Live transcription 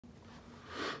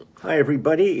Hi,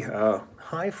 everybody.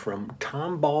 Hi from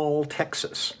Tomball,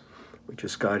 Texas. We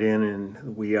just got in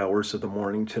the wee hours of the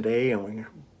morning today, and we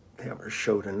have our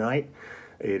show tonight.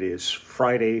 It is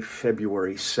Friday,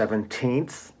 February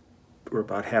 17th. We're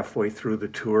about halfway through the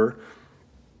tour.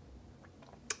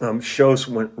 Shows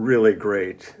went really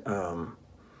great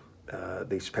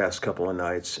these past couple of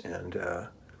nights, and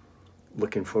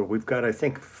looking forward. We've got, I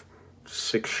think,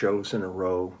 6 shows in a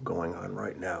row going on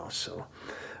right now, so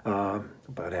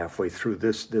about halfway through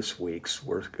this week's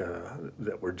work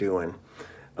that we're doing.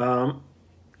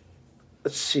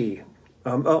 Let's see.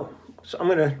 So I'm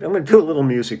gonna do a little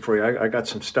music for you. I got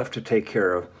some stuff to take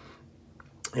care of,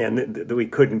 and we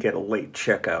couldn't get a late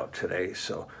checkout today,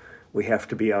 so we have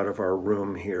to be out of our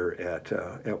room here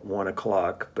at 1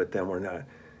 o'clock. But then we're not.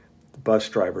 The bus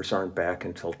drivers aren't back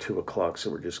until 2 o'clock, so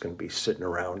we're just going to be sitting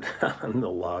around in the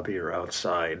lobby or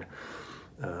outside.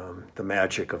 The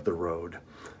magic of the road.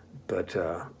 But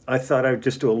I thought I'd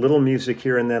just do a little music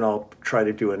here, and then I'll try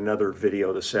to do another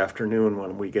video this afternoon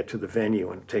when we get to the venue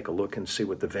and take a look and see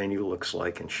what the venue looks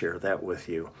like and share that with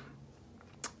you.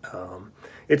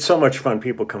 It's so much fun.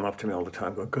 People come up to me all the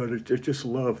time, go, God, I just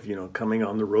love, coming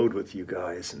on the road with you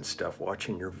guys and stuff,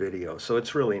 watching your videos. So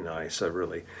it's really nice. I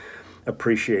really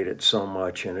appreciate it so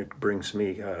much, and it brings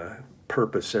me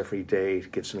purpose every day.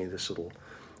 It gives me this little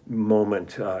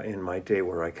moment in my day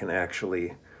where I can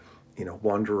actually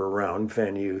wander around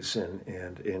venues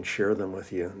and share them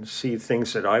with you and see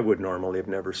things that I would normally have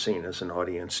never seen as an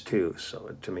audience too.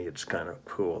 So to me, it's kind of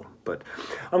cool. But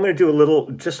I'm going to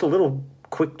do just a little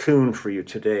quick tune for you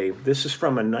today. This is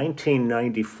from a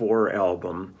 1994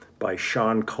 album by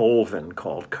Shawn Colvin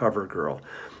called Cover Girl,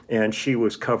 and she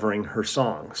was covering her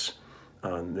songs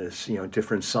on this,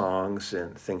 different songs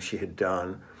and things she had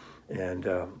done. And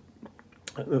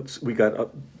we got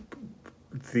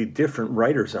the different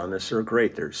writers on this are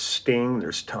great. There's Sting,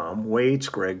 there's Tom Waits,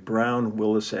 Greg Brown,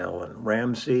 Willis Allen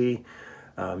Ramsey,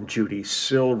 Judy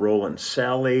Sill, Roland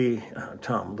Sally,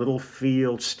 Tom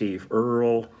Littlefield, Steve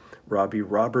Earle, Robbie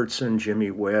Robertson,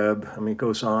 Jimmy Webb. I mean, it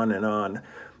goes on and on.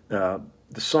 The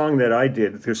song that I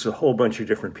did, there's a whole bunch of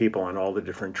different people on all the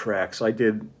different tracks. I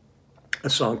did a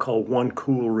song called One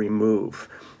Cool Remove,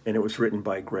 and it was written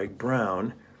by Greg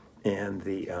Brown, and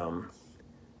the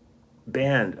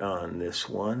band on this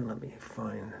one, let me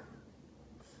find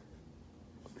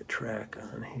the track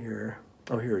on here.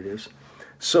 Oh, here it is.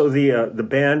 So the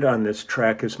band on this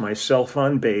track is myself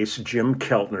on bass, Jim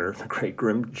Keltner, the great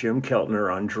Jim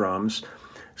Keltner on drums,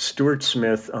 Stuart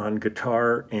Smith on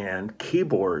guitar and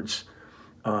keyboards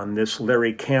on this,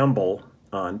 Larry Campbell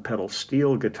on pedal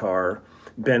steel guitar,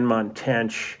 Ben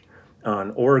Montench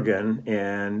on organ,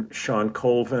 and Shawn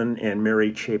Colvin and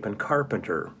Mary Chapin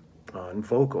Carpenter on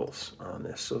vocals on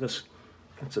this. So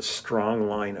it's a strong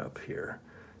lineup here.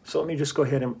 So let me just go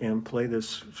ahead and play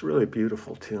this. It's a really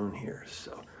beautiful tune here.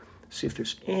 So see if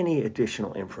there's any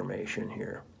additional information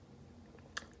here.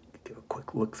 Give a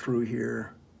quick look through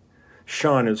here.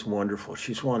 Shawn is wonderful.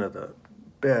 She's one of the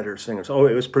better singers. Oh,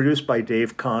 it was produced by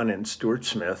Dave Kahn and Stuart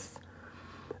Smith.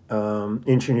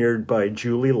 Engineered by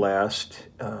Julie Last,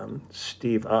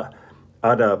 Steve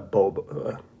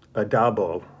Adabo, I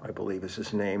believe is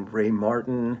his name, Ray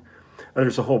Martin.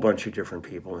 There's a whole bunch of different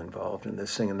people involved in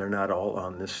this thing, and they're not all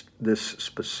on this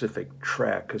specific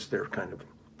track because they're kind of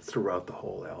throughout the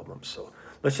whole album. So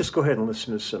let's just go ahead and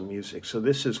listen to some music. So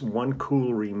this is One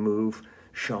Cool Remove,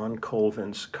 Shawn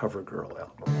Colvin's Cover Girl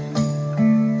album.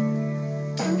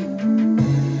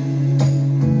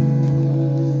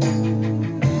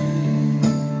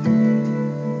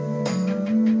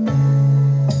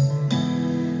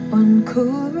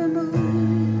 Cool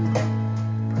remove,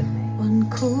 put me. One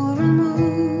cool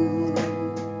remove,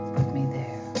 put me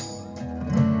there,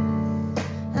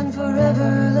 and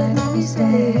forever let me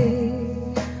stay.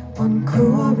 One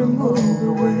cool remove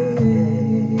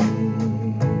away.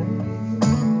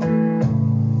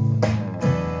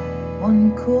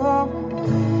 One cool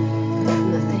remove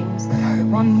from the things that hurt.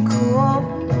 One cool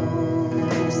remove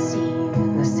the sea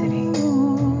and the city.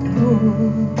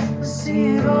 Ooh,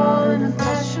 see it all in a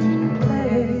passion.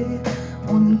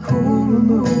 One cool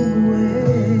remove away.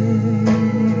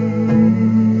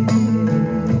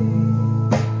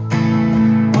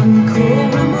 One cool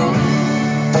remove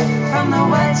from the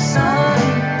white sun,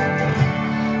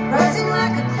 rising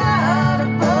like a cloud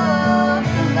above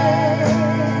the lake.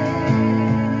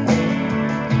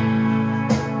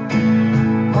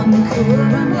 One cool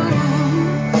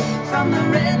remove from the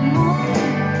red moon,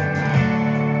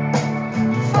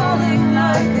 falling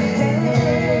like the hair.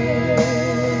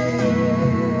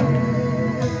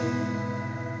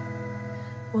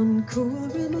 One cool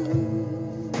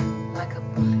remove, like a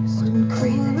bullet. One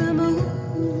cool remove.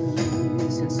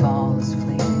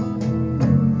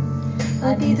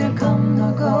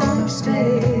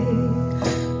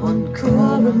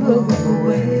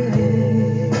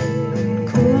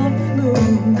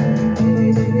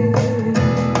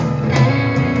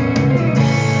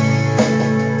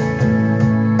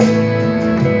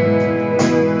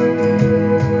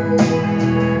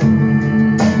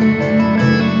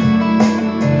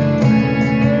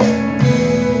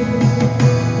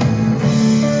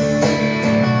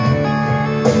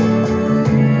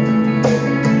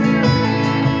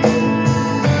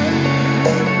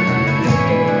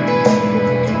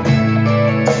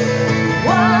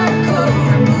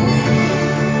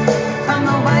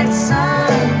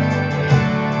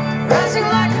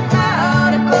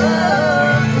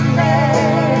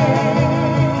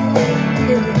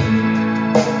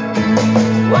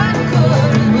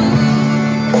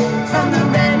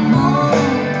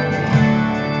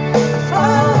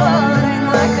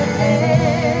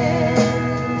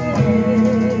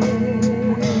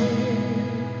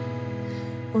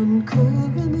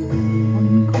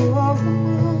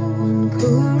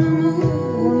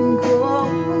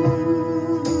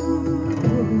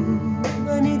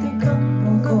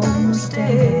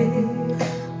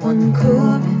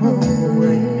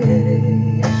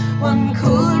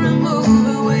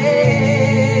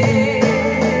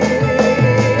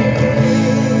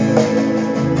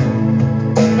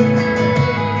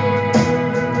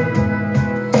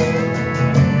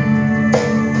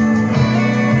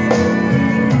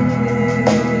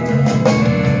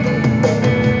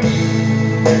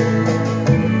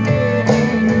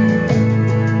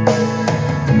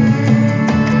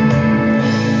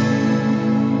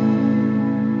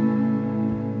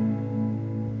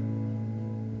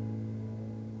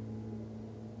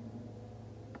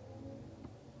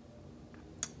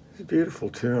 beautiful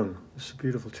tune. It's a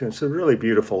beautiful tune. It's a really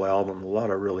beautiful album. A lot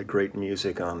of really great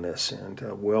music on this, and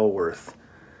well worth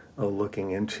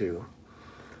looking into.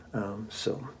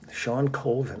 So, Shawn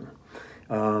Colvin.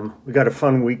 We got a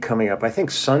fun week coming up. I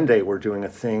think Sunday we're doing a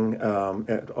thing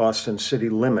at Austin City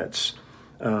Limits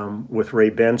with Ray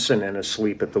Benson and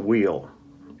Asleep at the Wheel.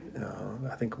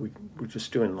 I think we're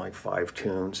just doing like 5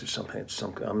 tunes or something.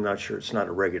 I'm not sure. It's not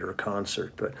a regular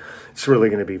concert, but it's really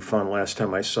going to be fun. Last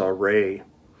time I saw Ray,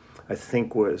 I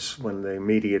think was when the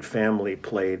Immediate Family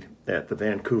played at the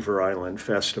Vancouver Island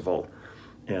Festival,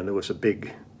 and there was a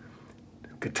big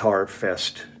guitar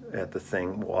fest at the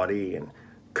thing. Waddy and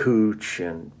Cooch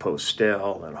and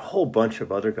Postel and a whole bunch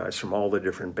of other guys from all the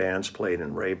different bands played,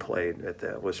 and Ray played at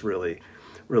that. It was really,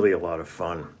 really a lot of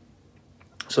fun.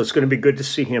 So it's going to be good to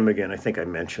see him again. I think I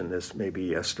mentioned this maybe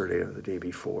yesterday or the day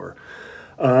before.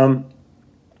 But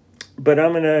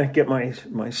I'm going to get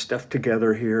my stuff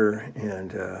together here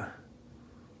and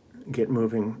get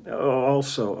moving. Oh,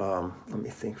 also, let me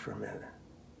think for a minute.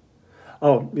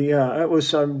 Oh, yeah,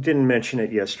 didn't mention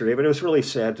it yesterday, but it was really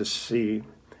sad to see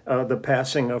the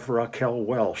passing of Raquel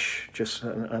Welch, just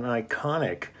an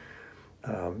iconic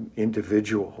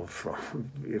individual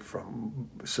from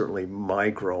certainly my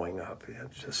growing up.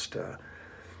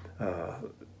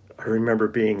 I remember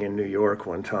being in New York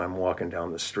one time, walking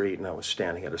down the street, and I was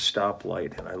standing at a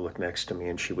stoplight, and I looked next to me,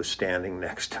 and she was standing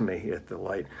next to me at the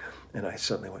light, and I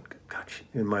suddenly went, God,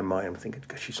 in my mind, I'm thinking,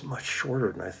 God, she's much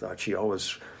shorter than I thought. She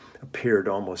always appeared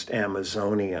almost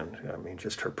Amazonian. I mean,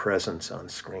 just her presence on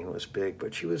screen was big,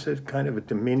 but she was a kind of a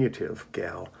diminutive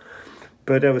gal.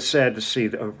 But it was sad to see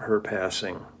her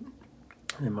passing,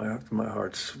 and my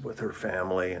heart's with her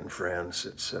family and friends.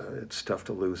 It's tough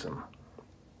to lose them,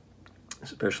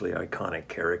 especially iconic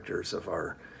characters of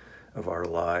our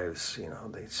lives. You know,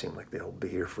 they seem like they'll be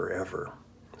here forever.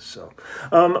 So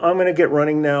I'm going to get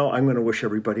running now. I'm going to wish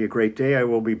everybody a great day. I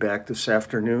will be back this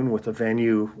afternoon with a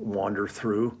venue wander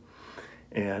through,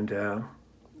 and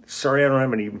sorry I don't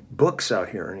have any books out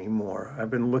here anymore. I've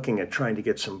been looking at trying to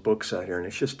get some books out here, and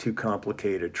it's just too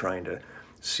complicated trying to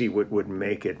see what would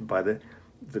make it. By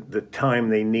the time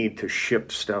they need to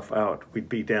ship stuff out, we'd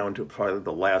be down to probably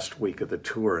the last week of the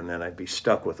tour, and then I'd be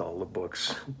stuck with all the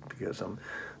books because I'm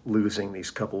losing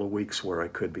these couple of weeks where I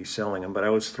could be selling them. But I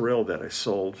was thrilled that I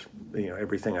sold,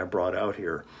 everything I brought out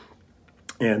here.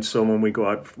 And so when we go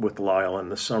out with Lyle in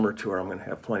the summer tour, I'm going to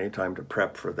have plenty of time to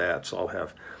prep for that. So I'll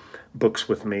have books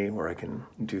with me where I can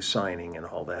do signing and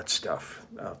all that stuff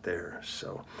out there.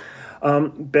 So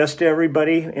best to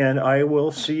everybody, and I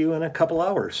will see you in a couple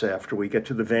hours after we get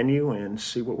to the venue and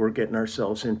see what we're getting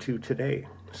ourselves into today.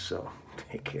 So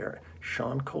take care.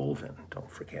 Shawn Colvin, don't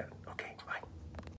forget.